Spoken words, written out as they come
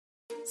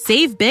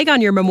Save big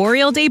on your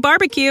Memorial Day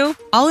barbecue,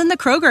 all in the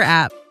Kroger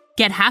app.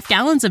 Get half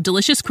gallons of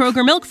delicious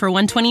Kroger milk for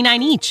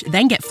 $1.29 each.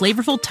 Then get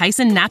flavorful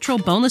Tyson natural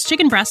boneless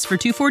chicken breasts for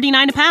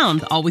 $2.49 a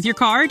pound, all with your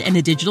card and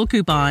a digital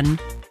coupon.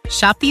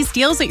 Shop these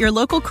deals at your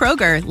local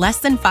Kroger, less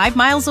than 5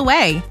 miles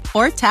away.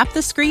 Or tap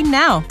the screen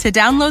now to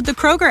download the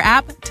Kroger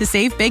app to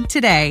save big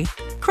today.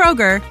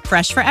 Kroger,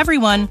 fresh for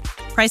everyone.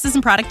 Prices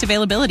and product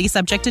availability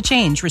subject to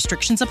change.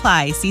 Restrictions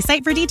apply. See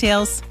site for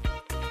details.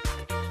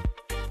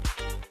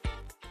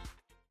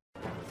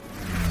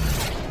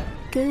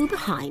 Go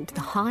behind the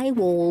high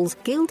walls,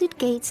 gilded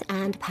gates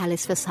and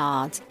palace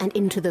facades and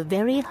into the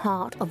very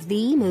heart of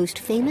the most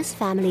famous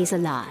families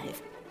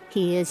alive.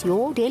 Here's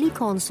your daily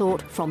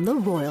consort from the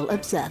Royal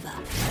Observer.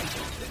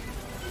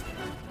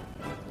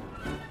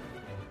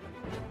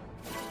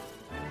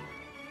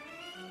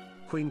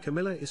 Queen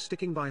Camilla is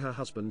sticking by her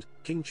husband,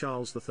 King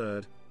Charles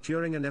III,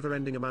 cheering a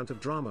never-ending amount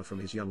of drama from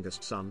his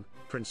youngest son,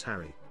 Prince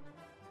Harry.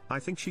 I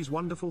think she's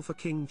wonderful for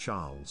King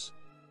Charles.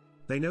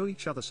 They know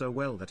each other so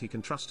well that he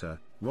can trust her,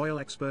 royal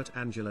expert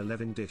Angela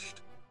Levin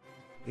dished.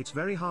 It's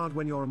very hard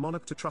when you're a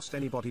monarch to trust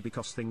anybody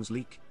because things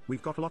leak.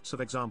 We've got lots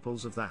of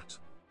examples of that.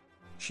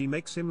 She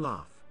makes him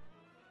laugh.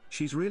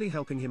 She's really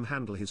helping him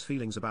handle his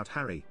feelings about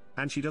Harry,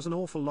 and she does an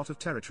awful lot of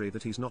territory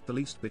that he's not the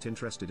least bit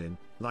interested in,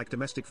 like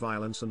domestic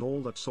violence and all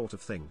that sort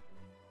of thing.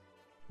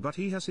 But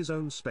he has his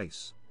own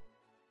space.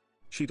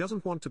 She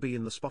doesn't want to be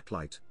in the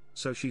spotlight,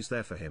 so she's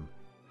there for him.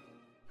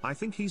 I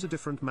think he's a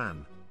different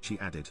man, she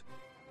added.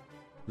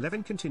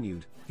 Levin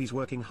continued, he's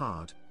working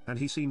hard, and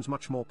he seems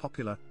much more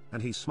popular,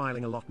 and he's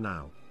smiling a lot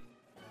now.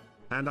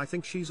 And I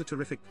think she's a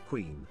terrific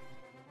queen.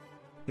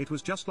 It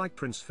was just like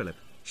Prince Philip,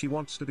 she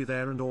wants to be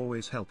there and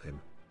always help him.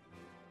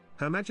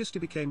 Her Majesty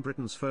became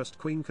Britain's first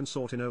queen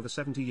consort in over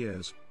 70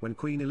 years, when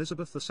Queen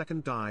Elizabeth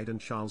II died and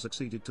Charles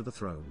acceded to the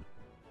throne.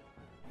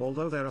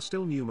 Although there are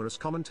still numerous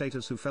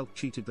commentators who felt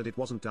cheated that it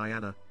wasn't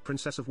Diana,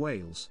 Princess of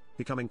Wales,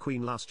 becoming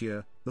queen last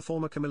year, the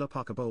former Camilla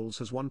Parker Bowles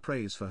has won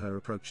praise for her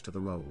approach to the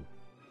role.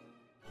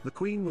 The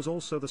Queen was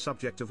also the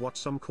subject of what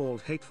some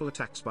called hateful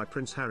attacks by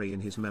Prince Harry in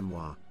his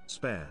memoir,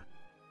 Spare.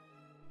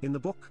 In the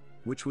book,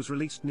 which was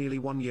released nearly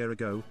 1 year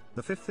ago,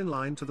 the fifth in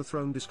line to the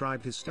throne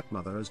described his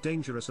stepmother as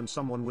dangerous and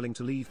someone willing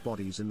to leave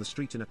bodies in the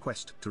street in a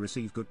quest to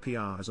receive good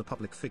PR as a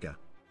public figure.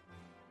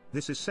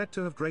 This is said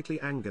to have greatly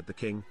angered the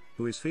king,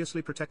 who is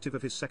fiercely protective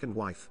of his second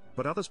wife,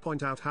 but others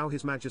point out how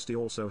His Majesty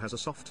also has a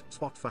soft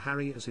spot for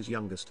Harry as his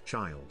youngest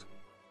child.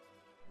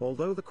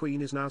 Although the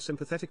Queen is now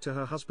sympathetic to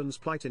her husband's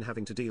plight in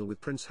having to deal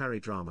with Prince Harry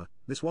drama,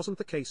 this wasn't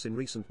the case in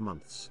recent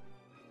months.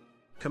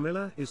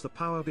 Camilla is the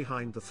power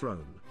behind the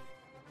throne.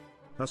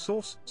 A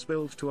source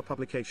spilled to a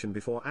publication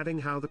before adding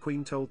how the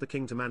Queen told the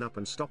king to man up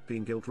and stop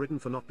being guilt-ridden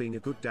for not being a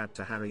good dad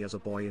to Harry as a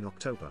boy in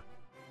October.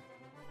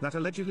 That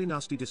allegedly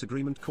nasty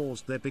disagreement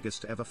caused their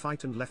biggest ever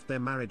fight and left their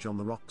marriage on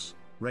the rocks,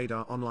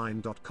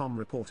 RadarOnline.com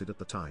reported at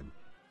the time.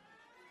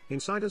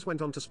 Insiders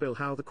went on to spill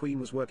how the Queen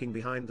was working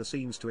behind the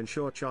scenes to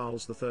ensure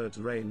Charles III's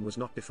reign was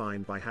not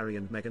defined by Harry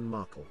and Meghan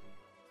Markle.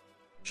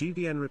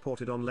 GDN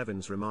reported on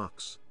Levin's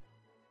remarks.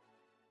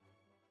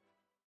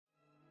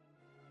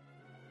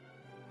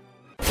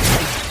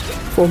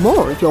 For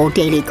more of your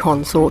daily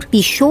consort,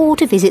 be sure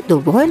to visit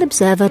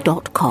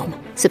theroyalobserver.com.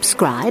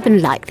 Subscribe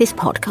and like this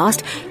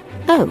podcast.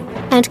 Oh,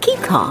 and keep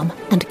calm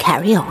and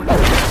carry on.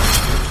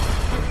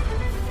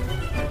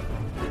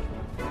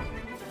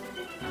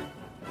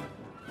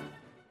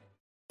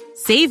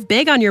 Save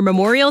big on your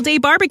Memorial Day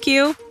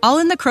barbecue, all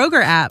in the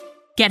Kroger app.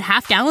 Get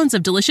half gallons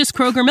of delicious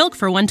Kroger milk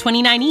for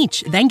 $1.29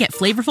 each. Then get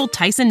flavorful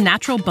Tyson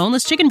natural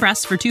boneless chicken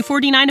breasts for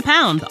 $2.49 a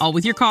pound, all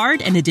with your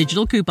card and a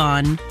digital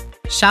coupon.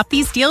 Shop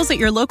these deals at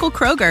your local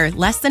Kroger,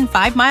 less than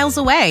 5 miles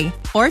away.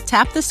 Or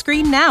tap the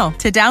screen now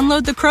to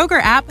download the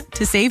Kroger app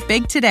to save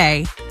big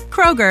today.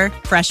 Kroger,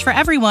 fresh for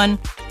everyone.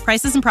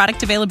 Prices and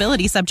product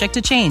availability subject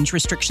to change.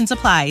 Restrictions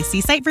apply.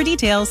 See site for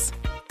details.